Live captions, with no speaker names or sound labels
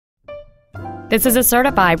This is a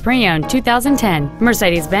certified pre-owned 2010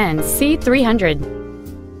 Mercedes-Benz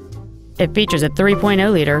C300. It features a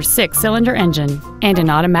 3.0-liter 6-cylinder engine and an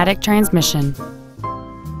automatic transmission.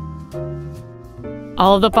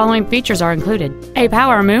 All of the following features are included: a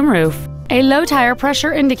power moonroof, a low tire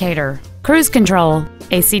pressure indicator, cruise control,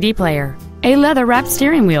 a CD player, a leather-wrapped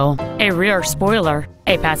steering wheel, a rear spoiler,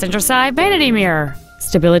 a passenger side vanity mirror,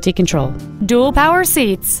 stability control, dual power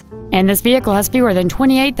seats, and this vehicle has fewer than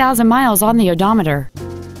 28,000 miles on the odometer.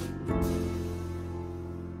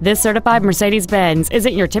 This certified Mercedes-Benz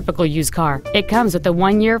isn't your typical used car. It comes with a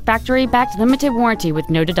 1-year factory-backed limited warranty with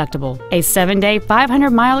no deductible, a 7-day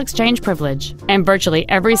 500-mile exchange privilege, and virtually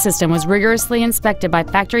every system was rigorously inspected by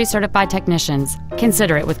factory-certified technicians.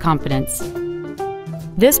 Consider it with confidence.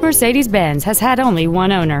 This Mercedes-Benz has had only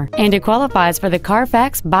one owner, and it qualifies for the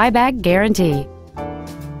Carfax buyback guarantee.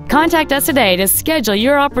 Contact us today to schedule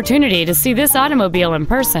your opportunity to see this automobile in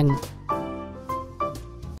person.